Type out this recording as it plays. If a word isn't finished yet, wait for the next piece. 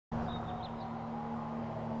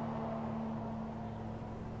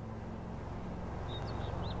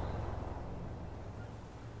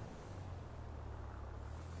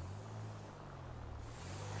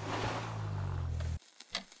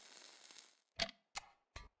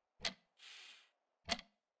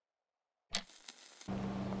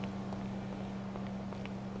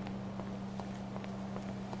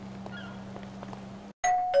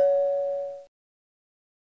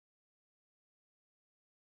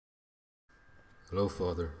Hello,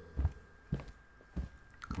 Father.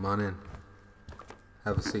 Come on in.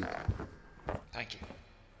 Have a seat. Thank you.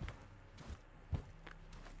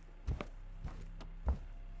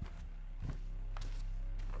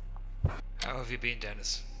 How have you been,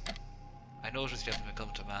 Dennis? I noticed you haven't been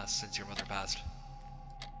coming to Mass since your mother passed.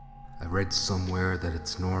 I read somewhere that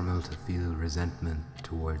it's normal to feel resentment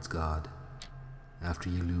towards God after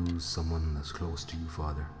you lose someone that's close to you,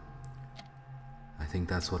 Father. I think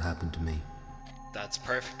that's what happened to me. That's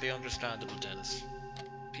perfectly understandable, Dennis.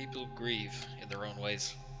 People grieve in their own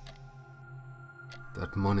ways.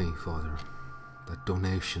 That money, Father, that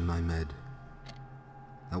donation I made,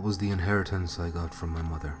 that was the inheritance I got from my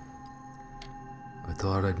mother. I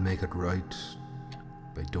thought I'd make it right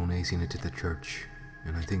by donating it to the church,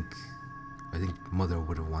 and I think Mother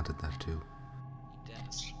would have wanted that too.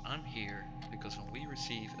 Dennis, I'm here because when we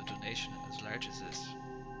receive a donation as large as this,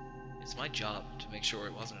 it's my job to make sure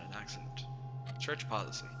it wasn't an accident. Church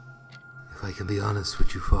policy. If I can be honest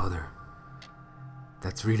with you, Father,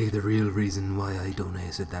 that's really the real reason why I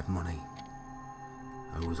donated that money.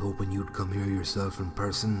 I was hoping you'd come here yourself in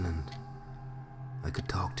person and I could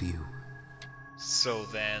talk to you. So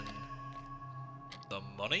then, the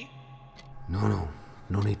money? No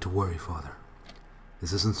need to worry, Father.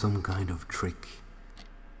 This isn't some kind of trick.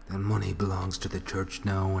 That money belongs to the church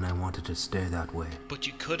now and I want it to stay that way. But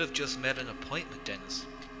you could have just made an appointment, Dennis.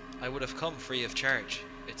 I would have come free of charge.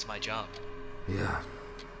 It's my job. Yeah,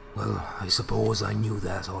 well, I suppose I knew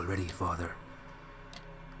that already, Father.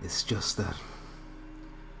 It's just that,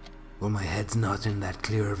 well, my head's not in that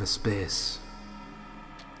clear of a space.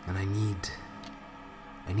 And I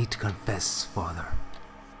need to confess, Father.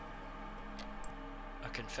 A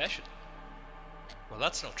confession? Well,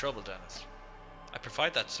 that's no trouble, Dennis. I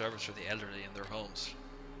provide that service for the elderly in their homes.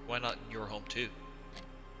 Why not in your home too?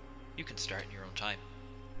 You can start in your own time.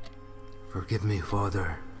 Forgive me,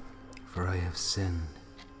 Father, for I have sinned.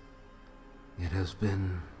 It has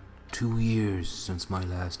been 2 years since my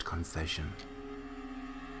last confession,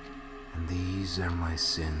 and these are my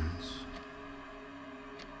sins.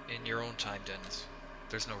 In your own time, Dennis.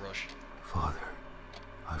 There's no rush. Father,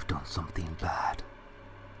 I've done something bad.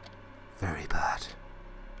 Very bad.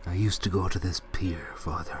 I used to go to this pier,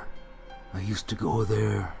 Father. I used to go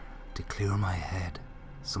there to clear my head.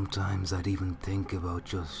 Sometimes I'd even think about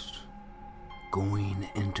just going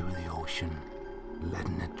into the ocean,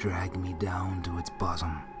 letting it drag me down to its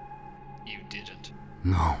bottom. You didn't.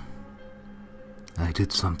 No. I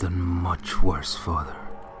did something much worse, Father.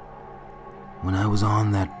 When I was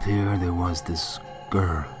on that pier, there was this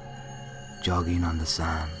girl jogging on the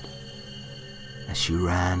sand. As she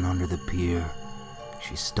ran under the pier,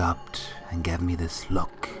 she stopped and gave me this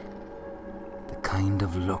look. The kind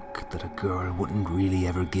of look that a girl wouldn't really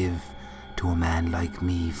ever give to a man like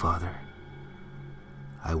me, Father.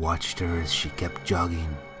 I watched her as she kept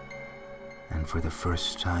jogging, and for the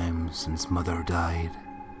first time since Mother died,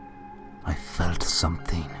 I felt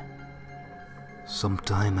something.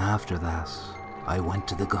 Sometime after that, I went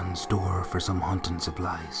to the gun store for some hunting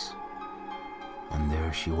supplies, and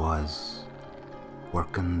there she was,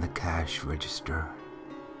 working the cash register.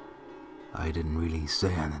 I didn't really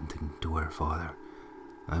say anything to her, Father.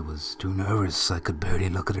 I was too nervous, I could barely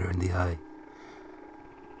look at her in the eye.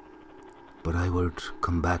 But I would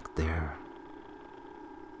come back there.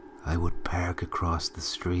 I would park across the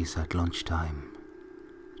street at lunchtime,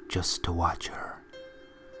 just to watch her.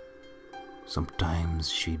 Sometimes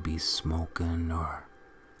she'd be smoking or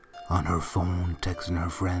on her phone texting her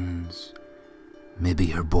friends. Maybe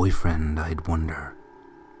her boyfriend, I'd wonder.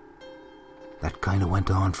 That kinda went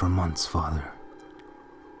on for months, Father.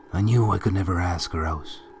 I knew I could never ask her out,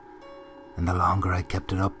 and the longer I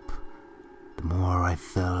kept it up, the more I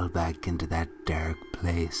fell back into that dark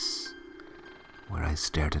place where I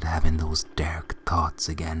started having those dark thoughts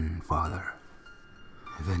again, Father.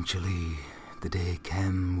 Eventually, the day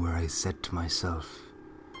came where I said to myself,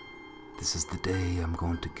 this is the day I'm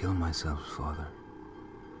going to kill myself, Father.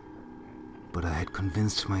 But I had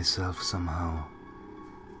convinced myself somehow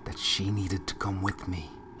that she needed to come with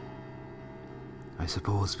me. I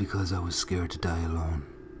suppose because I was scared to die alone.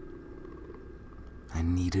 I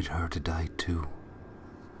needed her to die too.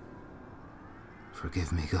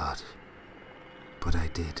 Forgive me, God, but I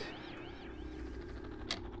did.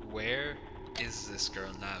 Where is this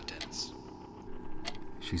girl now, Dennis?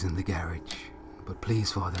 She's in the garage, but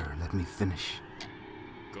please, Father, let me finish.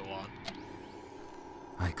 Go on.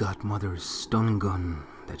 I got Mother's stun gun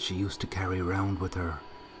that she used to carry around with her.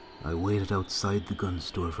 I waited outside the gun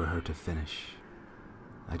store for her to finish.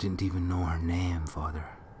 I didn't even know her name, Father.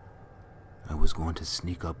 I was going to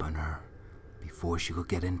sneak up on her before she could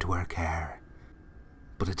get into her car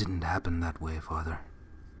But it didn't happen that way, Father.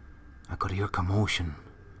 I could hear commotion.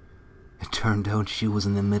 It turned out she was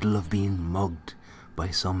in the middle of being mugged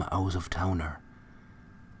by some out-of-towner.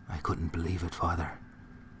 I couldn't believe it, Father.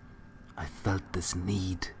 I felt this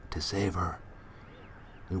need to save her.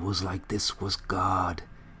 It was like this was God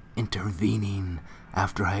intervening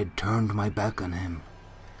after I had turned my back on him.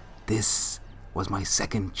 This was my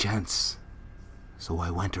second chance. So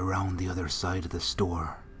I went around the other side of the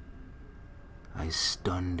store. I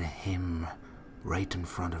stunned him right in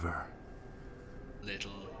front of her.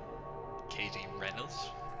 Little Katie Reynolds?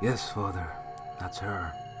 Yes, Father, that's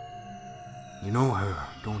her. You know her,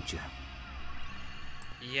 don't you?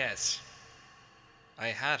 Yes. I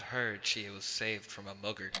had heard she was saved from a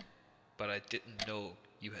mugger, but I didn't know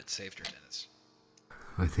you had saved her, Dennis.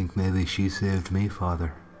 I think maybe she saved me,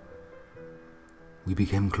 Father. We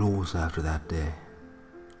became close after that day.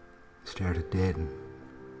 Started dating.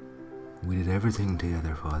 We did everything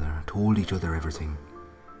together, Father. Told each other everything.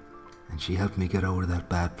 And she helped me get out of that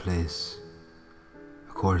bad place.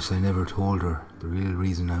 Of course, I never told her the real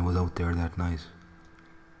reason I was out there that night.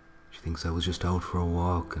 She thinks I was just out for a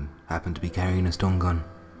walk and happened to be carrying a stun gun.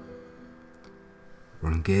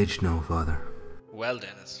 We're engaged now, Father. Well,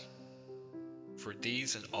 Dennis, for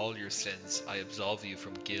these and all your sins I absolve you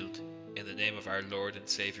from guilt in the name of our Lord and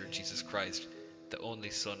Saviour Jesus Christ, the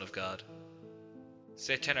only Son of God.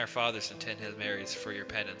 Say 10 Our Fathers and 10 Hail Marys for your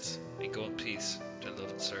penance, and go in peace to love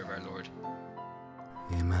and serve our Lord.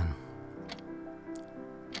 Amen.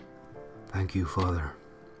 Thank you, Father.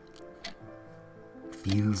 It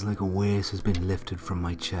feels like a weight has been lifted from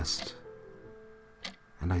my chest.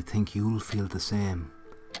 And I think you'll feel the same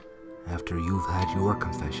after you've had your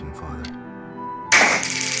confession, Father.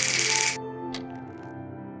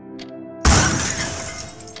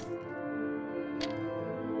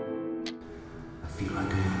 I feel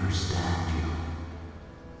like I understand you.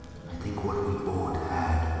 I think what we both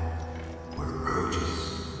had were urges.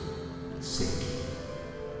 Sick,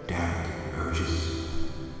 dark urges.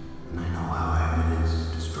 And I know how hard it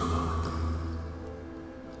is to struggle with them.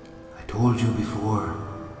 I told you before,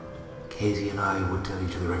 Casey and I would tell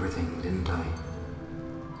each other everything, didn't I?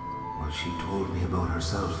 Well, she told me about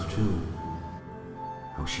herself too.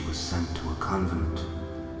 How she was sent to a convent.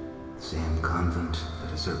 The same convent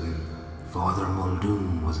that a certain Father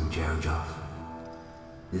Muldoon was in charge of.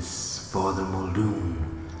 This Father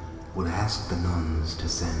Muldoon would ask the nuns to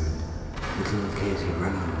send little Katie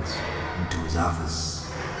Reynolds into his office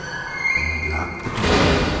and he'd lock the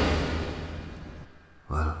door.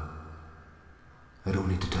 Well, I don't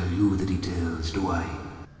need to tell you the details, do I?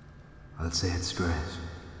 I'll say it straight.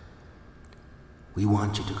 We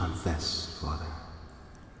want you to confess, Father.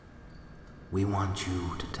 We want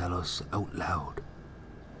you to tell us out loud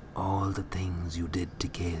all the things you did to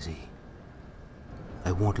Casey.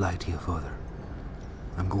 I won't lie to you, Father.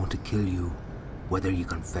 I'm going to kill you whether you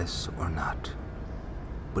confess or not.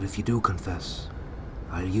 But if you do confess,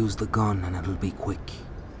 I'll use the gun and it'll be quick.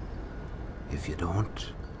 If you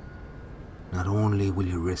don't, not only will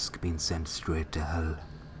you risk being sent straight to hell,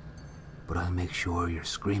 but I'll make sure you're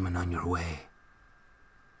screaming on your way.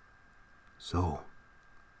 So,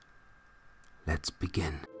 let's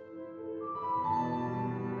begin.